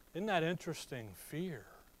 Isn't that interesting? Fear.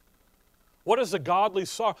 What is a godly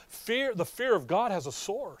sorrow? Fear, the fear of God has a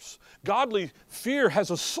source. Godly fear has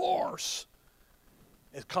a source.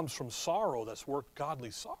 It comes from sorrow. That's godly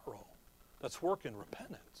sorrow. That's work in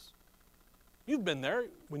repentance. You've been there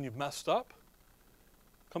when you've messed up.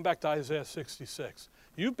 Come back to Isaiah 66.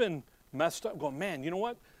 You've been messed up going, man, you know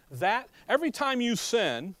what? Every time you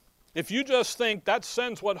sin, if you just think that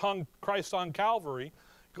sin's what hung Christ on Calvary,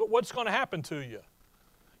 what's going to happen to you?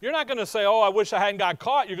 You're not going to say, oh, I wish I hadn't got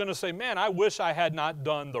caught. You're going to say, man, I wish I had not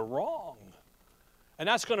done the wrong. And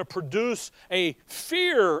that's going to produce a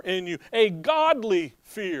fear in you, a godly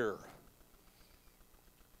fear.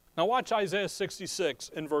 Now watch Isaiah 66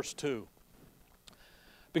 in verse 2.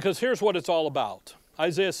 Because here's what it's all about.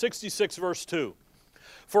 Isaiah 66 verse 2.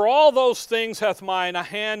 For all those things hath mine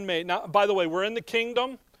hand made. Now, by the way, we're in the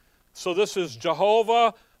kingdom. So this is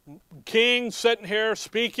Jehovah, king, sitting here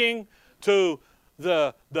speaking to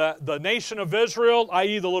the nation of Israel,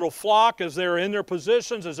 i.e. the little flock, as they're in their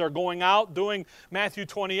positions, as they're going out doing Matthew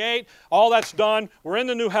 28. All that's done. We're in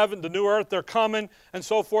the new heaven, the new earth. They're coming and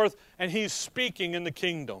so forth. And he's speaking in the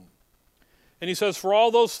kingdom. And he says, for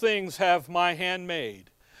all those things have my hand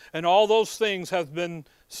made, and all those things have been,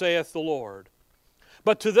 saith the Lord.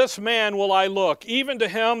 But to this man will I look, even to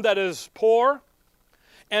him that is poor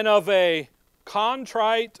and of a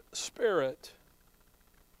contrite spirit.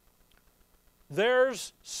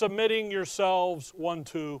 There's submitting yourselves one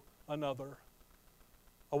to another.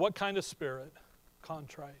 What kind of spirit?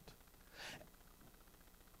 Contrite.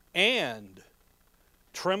 And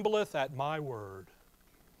trembleth at my word.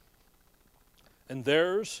 And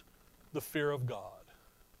there's the fear of God.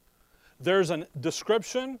 There's a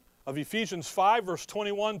description of Ephesians 5 verse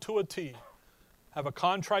 21 to a T. Have a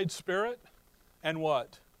contrite spirit and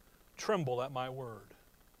what? Tremble at my word.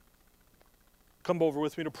 Come over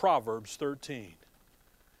with me to Proverbs 13.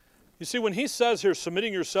 You see, when he says here,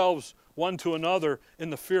 submitting yourselves one to another in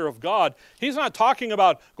the fear of God, he's not talking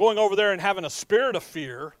about going over there and having a spirit of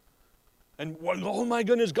fear and, oh my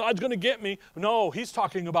goodness, God's going to get me. No, he's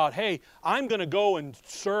talking about, hey, I'm going to go and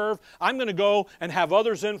serve. I'm going to go and have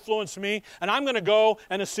others influence me. And I'm going to go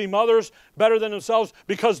and esteem others better than themselves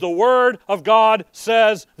because the Word of God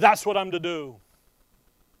says that's what I'm to do.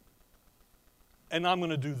 And I'm going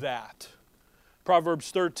to do that. Proverbs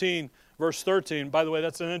 13, verse 13. By the way,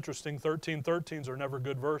 that's an interesting 13. 13s are never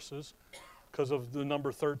good verses because of the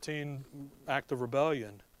number 13, act of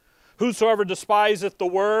rebellion. Whosoever despiseth the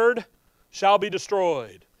word shall be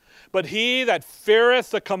destroyed. But he that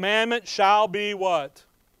feareth the commandment shall be what?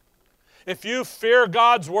 If you fear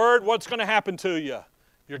God's word, what's going to happen to you?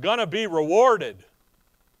 You're going to be rewarded.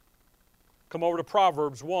 Come over to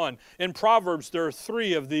Proverbs 1. In Proverbs, there are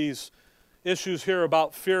 3 of these issues here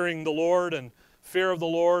about fearing the Lord and fear of the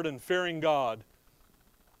Lord and fearing God.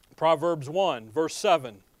 Proverbs 1, verse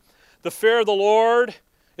 7. The fear of the Lord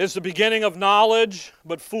is the beginning of knowledge,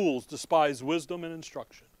 but fools despise wisdom and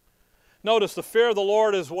instruction. Notice the fear of the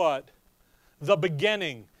Lord is what? The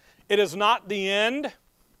beginning. It is not the end.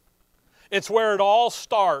 It's where it all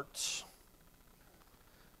starts.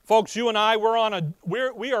 Folks, you and I,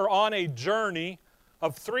 we are on a journey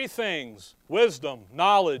of three things: wisdom,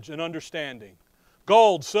 knowledge, and understanding.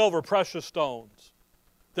 Gold, silver, precious stones.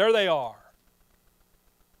 There they are.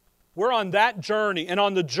 We're on that journey. And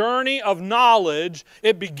on the journey of knowledge,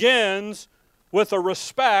 it begins with a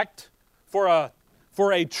respect for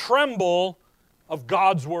a tremble of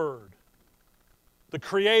God's Word. The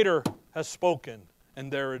Creator has spoken,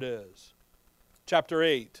 and there it is. Chapter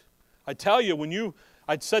 8. I tell you,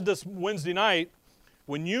 I said this Wednesday night,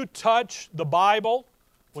 when you touch the Bible,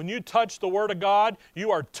 when you touch the Word of God, you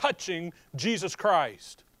are touching Jesus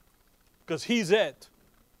Christ, because He's it.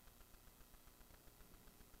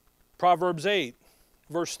 Proverbs 8,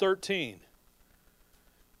 verse 13.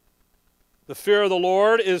 The fear of the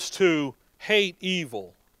Lord is to hate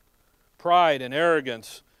evil, pride and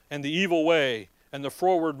arrogance, and the evil way, and the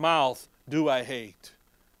froward mouth do I hate.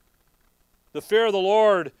 The fear of the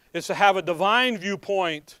Lord is to have a divine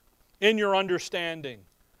viewpoint in your understanding.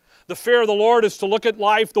 The fear of the Lord is to look at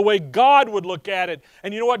life the way God would look at it.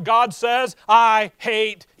 And you know what God says? I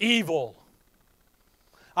hate evil.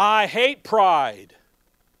 I hate pride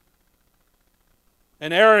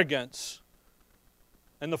and arrogance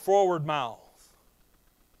and the froward mouth.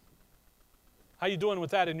 How you doing with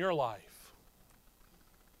that in your life?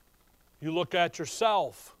 You look at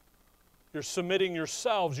yourself. You're submitting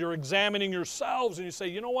yourselves. You're examining yourselves. And you say,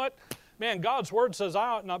 you know what? Man, God's Word says I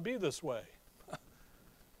ought not be this way.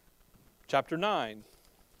 Chapter 9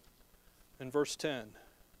 and verse 10.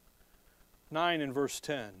 9 and verse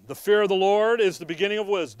 10. The fear of the Lord is the beginning of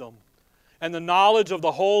wisdom, and the knowledge of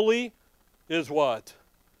the holy is what?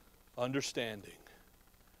 Understanding.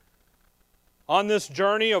 On this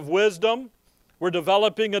journey of wisdom, we're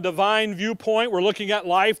developing a divine viewpoint. We're looking at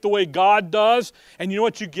life the way God does. And you know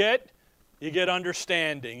what you get? You get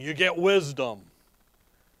understanding. You get wisdom.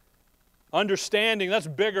 Understanding, that's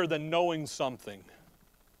bigger than knowing something.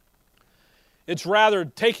 It's rather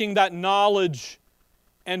taking that knowledge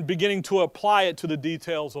and beginning to apply it to the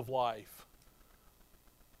details of life.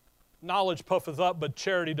 Knowledge puffeth up, but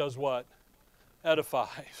charity does what?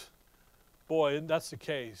 Edifies. Boy, that's the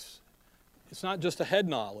case. It's not just a head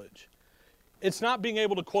knowledge. It's not being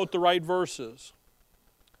able to quote the right verses.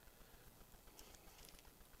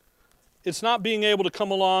 It's not being able to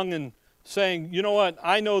come along and saying, you know what,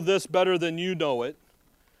 I know this better than you know it,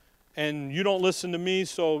 and you don't listen to me,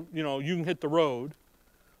 so, you can hit the road.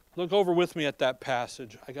 Look over with me at that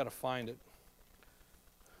passage. I got to find it.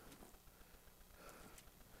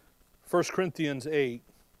 1 Corinthians 8.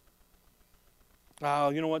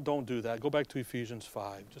 You know what? Don't do that. Go back to Ephesians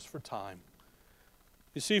 5, just for time.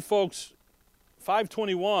 You see, folks,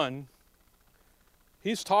 5:21,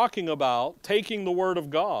 he's talking about taking the Word of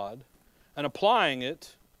God and applying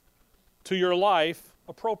it to your life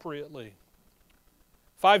appropriately.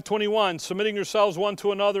 5:21, submitting yourselves one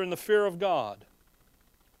to another in the fear of God.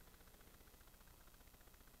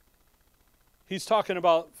 He's talking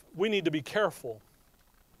about we need to be careful.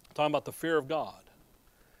 Talking about the fear of God.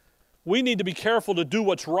 We need to be careful to do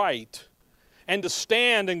what's right and to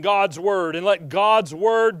stand in God's Word and let God's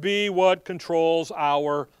Word be what controls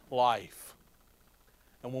our life.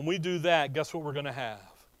 And when we do that, guess what we're going to have?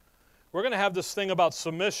 We're going to have this thing about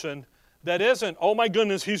submission that isn't, oh my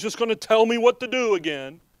goodness, he's just going to tell me what to do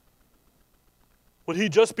again. Would he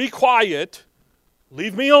just be quiet?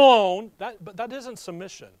 Leave me alone. But that isn't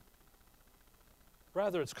submission.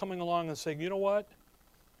 Rather, it's coming along and saying, you know what?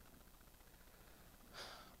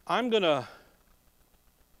 I'm going to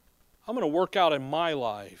work out in my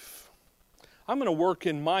life. I'm going to work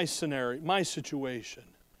in my scenario, my situation.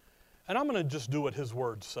 And I'm going to just do what His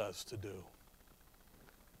Word says to do.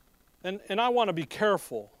 And I want to be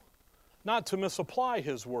careful not to misapply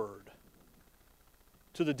His Word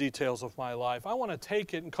to the details of my life. I want to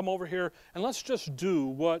take it and come over here and let's just do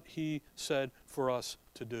what He said for us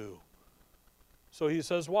to do. So He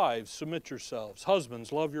says, wives, submit yourselves.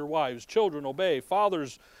 Husbands, love your wives. Children, obey.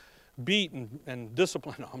 Fathers, beat and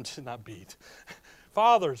discipline. No, I'm just not beat.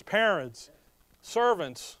 Fathers, parents,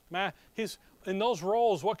 servants. He's in those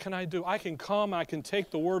roles, what can I do? I can come, I can take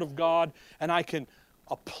the Word of God, and I can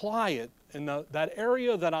apply it in that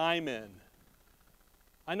area that I'm in.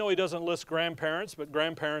 I know He doesn't list grandparents, but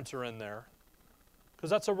grandparents are in there. Because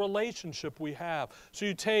that's a relationship we have. So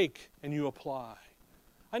you take and you apply.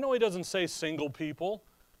 I know He doesn't say single people,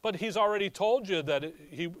 but He's already told you that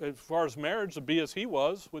as far as marriage, to be as He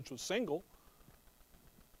was, which was single.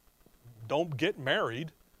 Don't get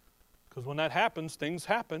married. Because when that happens, things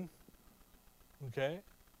happen. Okay?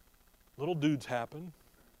 Little dudes happen.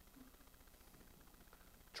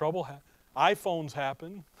 Trouble happens. iPhones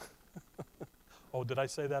happen. Oh, did I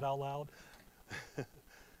say that out loud?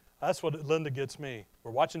 That's what Linda gets me.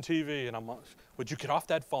 We're watching TV, and I'm like, would you get off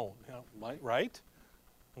that phone? You know, right?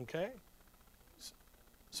 Okay?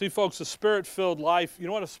 See, folks, a Spirit-filled life, you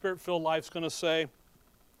know what a Spirit-filled life's going to say?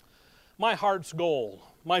 My heart's goal,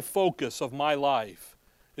 my focus of my life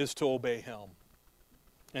is to obey Him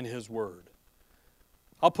and His Word.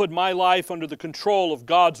 I'll put my life under the control of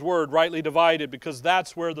God's Word, rightly divided, because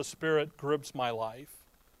that's where the Spirit grips my life.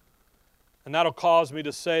 And that'll cause me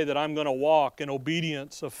to say that I'm going to walk in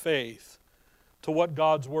obedience of faith to what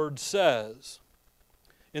God's Word says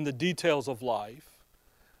in the details of life.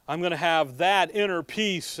 I'm going to have that inner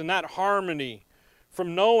peace and that harmony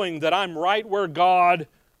from knowing that I'm right where God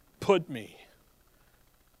put me.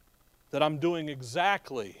 That I'm doing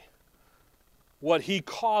exactly what He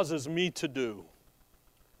causes me to do.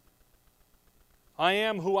 I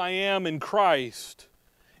am who I am in Christ,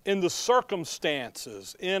 in the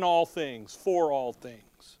circumstances, in all things, for all things.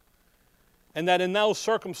 And that in those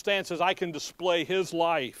circumstances I can display His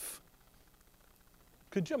life.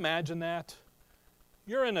 Could you imagine that?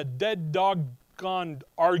 You're in a dead doggone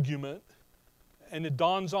argument, and it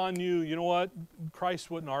dawns on you, you know what?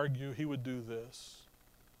 Christ wouldn't argue, He would do this.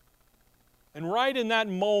 And right in that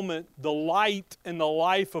moment, the light and the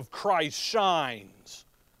life of Christ shines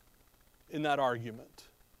in that argument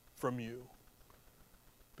from you.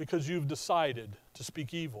 Because you've decided to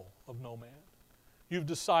speak evil of no man. You've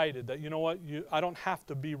decided that, you know what, I don't have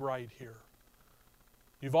to be right here.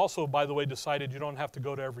 You've also, by the way, decided you don't have to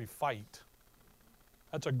go to every fight.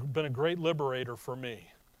 That's been a great liberator for me,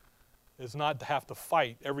 is not to have to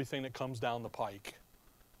fight everything that comes down the pike.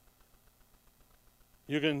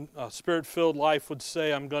 A Spirit-filled life would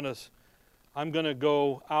say, I'm going to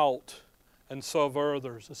go out and serve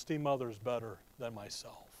others, esteem others better than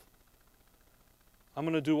myself. I'm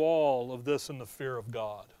going to do all of this in the fear of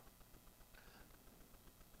God.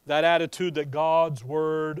 That attitude that God's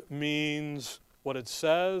Word means what it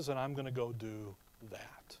says, and I'm going to go do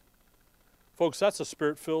that. Folks, that's a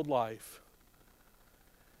Spirit-filled life.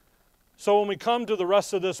 So when we come to the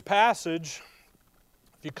rest of this passage,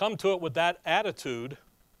 if you come to it with that attitude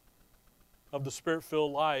of the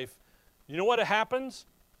Spirit-filled life, you know what happens?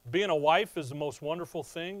 Being a wife is the most wonderful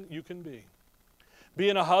thing you can be.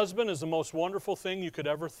 Being a husband is the most wonderful thing you could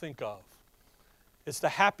ever think of. It's the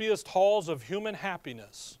happiest halls of human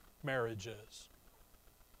happiness, marriage is.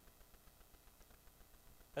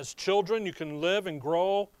 As children, you can live and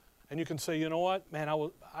grow, and you can say, you know what, man,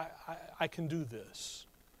 I can do this.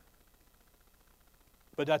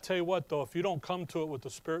 But I tell you what, though, if you don't come to it with a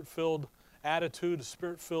Spirit-filled attitude, a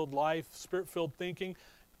Spirit-filled life, Spirit-filled thinking,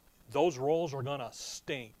 those roles are going to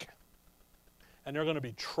stink. And they're going to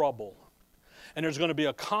be trouble. And there's going to be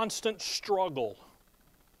a constant struggle.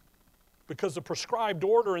 Because the prescribed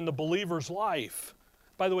order in the believer's life,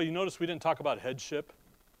 by the way, you notice we didn't talk about headship.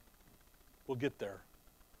 We'll get there.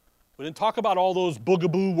 We didn't talk about all those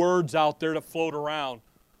boogaboo words out there that float around.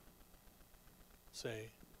 Say,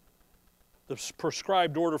 the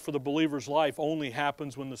prescribed order for the believer's life only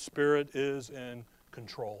happens when the Spirit is in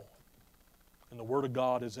control. And the Word of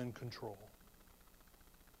God is in control.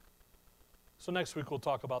 So next week we'll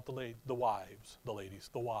talk about the wives, the ladies,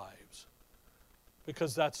 the wives.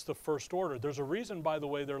 Because that's the first order. There's a reason, by the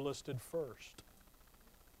way, they're listed first.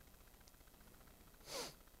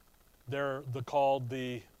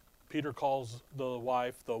 Peter calls the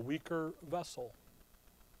wife the weaker vessel.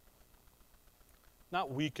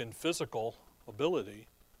 Not weak in physical ability,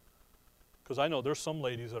 because I know there's some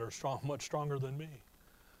ladies that are strong, much stronger than me.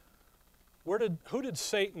 Who did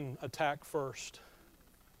Satan attack first?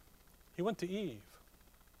 He went to Eve.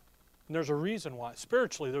 And there's a reason why.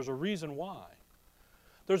 Spiritually, there's a reason why.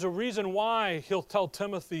 There's a reason why he'll tell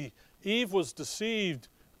Timothy, Eve was deceived,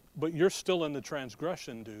 but you're still in the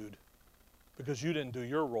transgression, dude, because you didn't do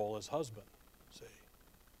your role as husband. See?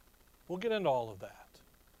 We'll get into all of that.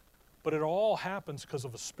 But it all happens because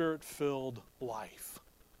of a Spirit-filled life.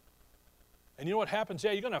 And you know what happens?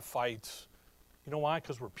 Yeah, you're going to have fights. You know why?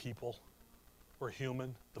 Because we're people. We're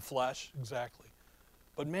human. The flesh, exactly.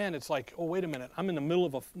 But man, it's like, oh, wait a minute. I'm in the middle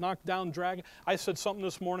of a knockdown dragon. I said something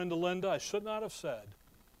this morning to Linda I should not have said.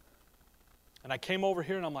 And I came over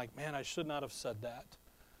here and I'm like, man, I should not have said that.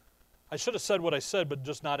 I should have said what I said, but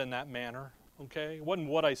just not in that manner. Okay? It wasn't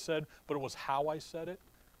what I said, but it was how I said it.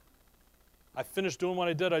 I finished doing what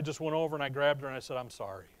I did. I just went over and I grabbed her and I said, I'm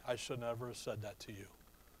sorry. I should never have said that to you.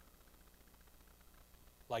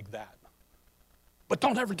 Like that. But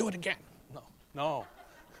don't ever do it again. No.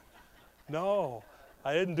 No,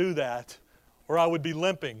 I didn't do that, or I would be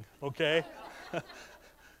limping, okay?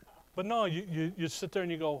 But no, you sit there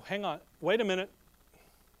and you go, hang on, wait a minute.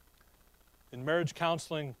 In marriage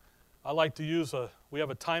counseling, I like to use we have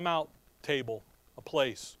a timeout table, a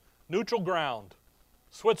place, neutral ground,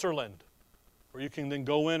 Switzerland, where you can then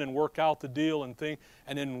go in and work out the deal and thing,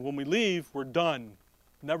 and then when we leave, we're done,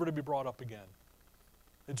 never to be brought up again.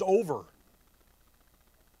 It's over.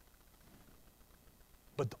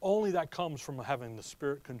 But only that comes from having the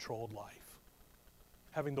Spirit-controlled life.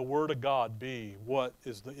 Having the Word of God be what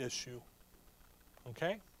is the issue.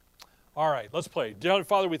 Okay? All right, let's pray. Dear Heavenly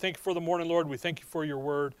Father, we thank you for the morning, Lord. We thank you for your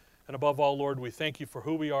Word. And above all, Lord, we thank you for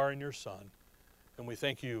who we are in your Son. And we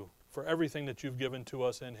thank you for everything that you've given to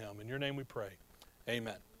us in him. In your name we pray.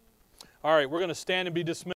 Amen. All right, we're going to stand and be dismissed.